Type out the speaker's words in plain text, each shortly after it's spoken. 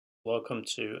Welcome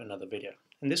to another video.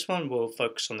 In this one we'll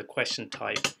focus on the question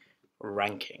type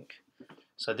ranking.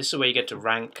 So this is where you get to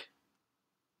rank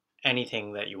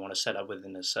anything that you want to set up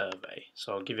within a survey.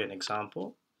 So I'll give you an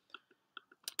example.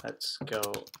 Let's go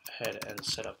ahead and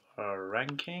set up our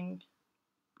ranking.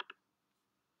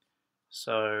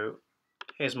 So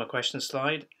here's my question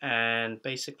slide, and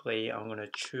basically I'm going to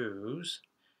choose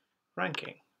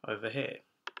ranking over here,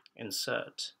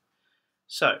 insert.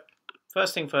 So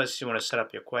first thing first, you want to set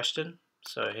up your question.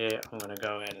 So here I'm going to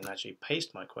go ahead and actually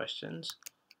paste my questions.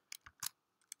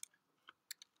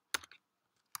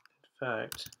 In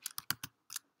fact,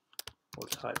 we'll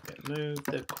type it, move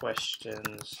the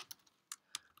questions,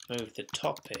 move the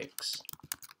topics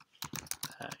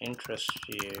that interest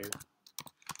you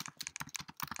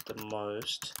the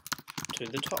most to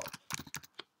the top.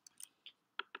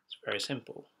 It's very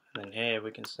simple. And then here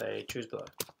we can say choose below.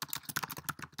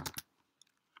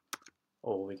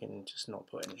 Or we can just not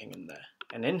put anything in there.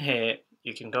 And in here,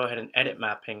 you can go ahead and edit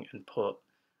mapping and put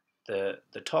the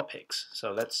topics.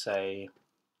 So let's say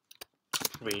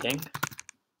reading.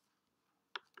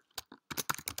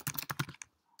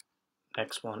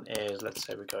 Next one is, let's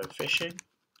say we go fishing.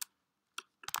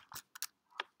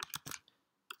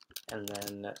 And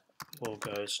then we'll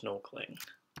go snorkeling.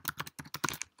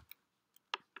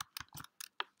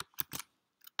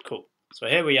 Cool. So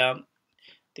here we are.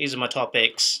 These are my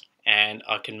topics, and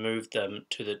I can move them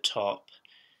to the top,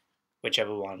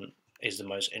 whichever one is the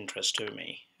most interest to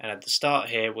me. And at the start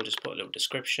here, we'll just put a little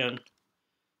description.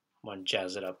 I won't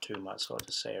jazz it up too much, so I'll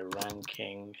just say a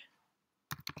ranking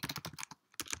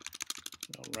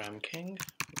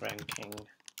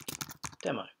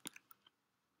demo.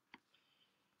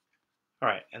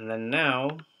 Alright, and then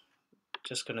now,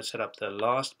 just going to set up the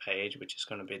last page, which is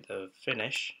going to be the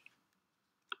finish.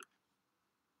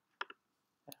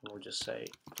 And we'll just say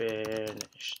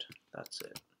finished. That's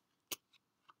it.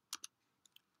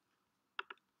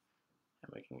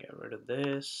 And we can get rid of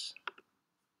this.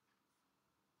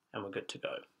 And we're good to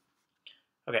go.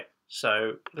 Okay,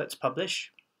 so let's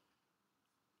publish.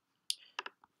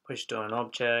 Push to an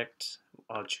object.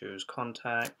 I'll choose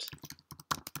contact.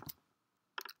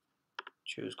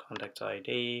 Choose contact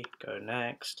ID. Go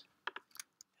next.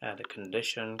 Add a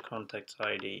condition. Contact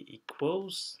ID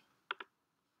equals.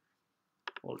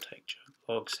 We'll take joke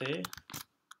logs here.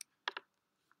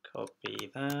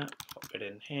 Copy that. Pop it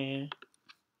in here.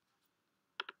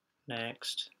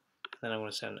 Next. Then I'm going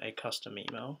to send a custom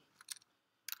email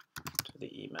to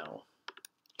the email.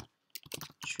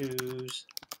 Choose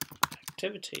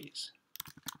activities.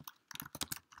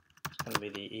 It's going to be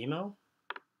the email.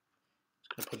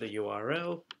 It's going to put the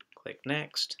URL. Click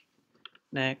next.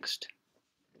 Next.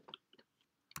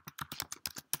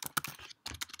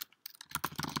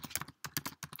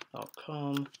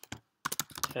 .com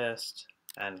test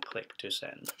and click to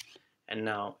send. And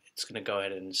now it's going to go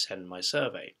ahead and send my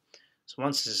survey. So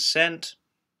once this is sent,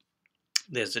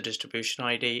 there's the distribution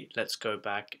ID. Let's go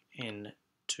back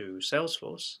into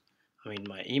Salesforce,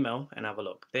 my email, and have a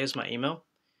look. There's my email,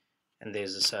 and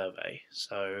there's the survey.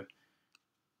 So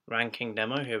ranking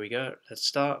demo, here we go. Let's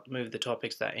start. Move the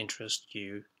topics that interest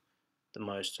you the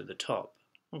most to the top.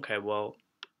 Okay, well,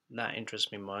 that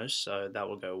interests me most, so that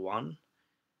will go 1.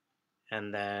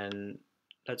 And then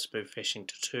let's move fishing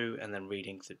to 2, and then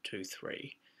reading to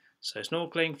 3. So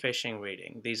snorkeling, fishing,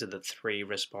 reading. These are the 3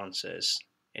 responses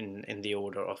in the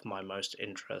order of my most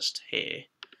interest here.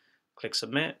 Click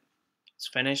submit. It's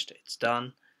finished. It's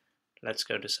done. Let's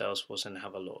go to Salesforce and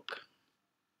have a look.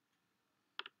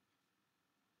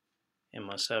 In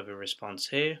my survey response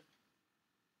here.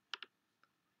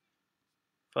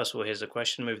 First of all, here's the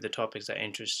question. Move the topics that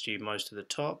interest you most to the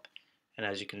top. And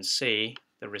as you can see,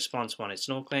 the response 1 is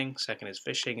snorkeling, 2nd is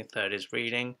fishing, and 3rd is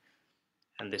reading.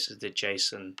 And this is the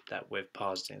JSON that we've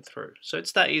parsed in through. So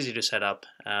it's that easy to set up.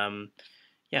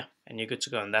 Yeah, and you're good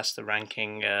to go. And that's the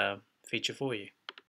ranking feature for you.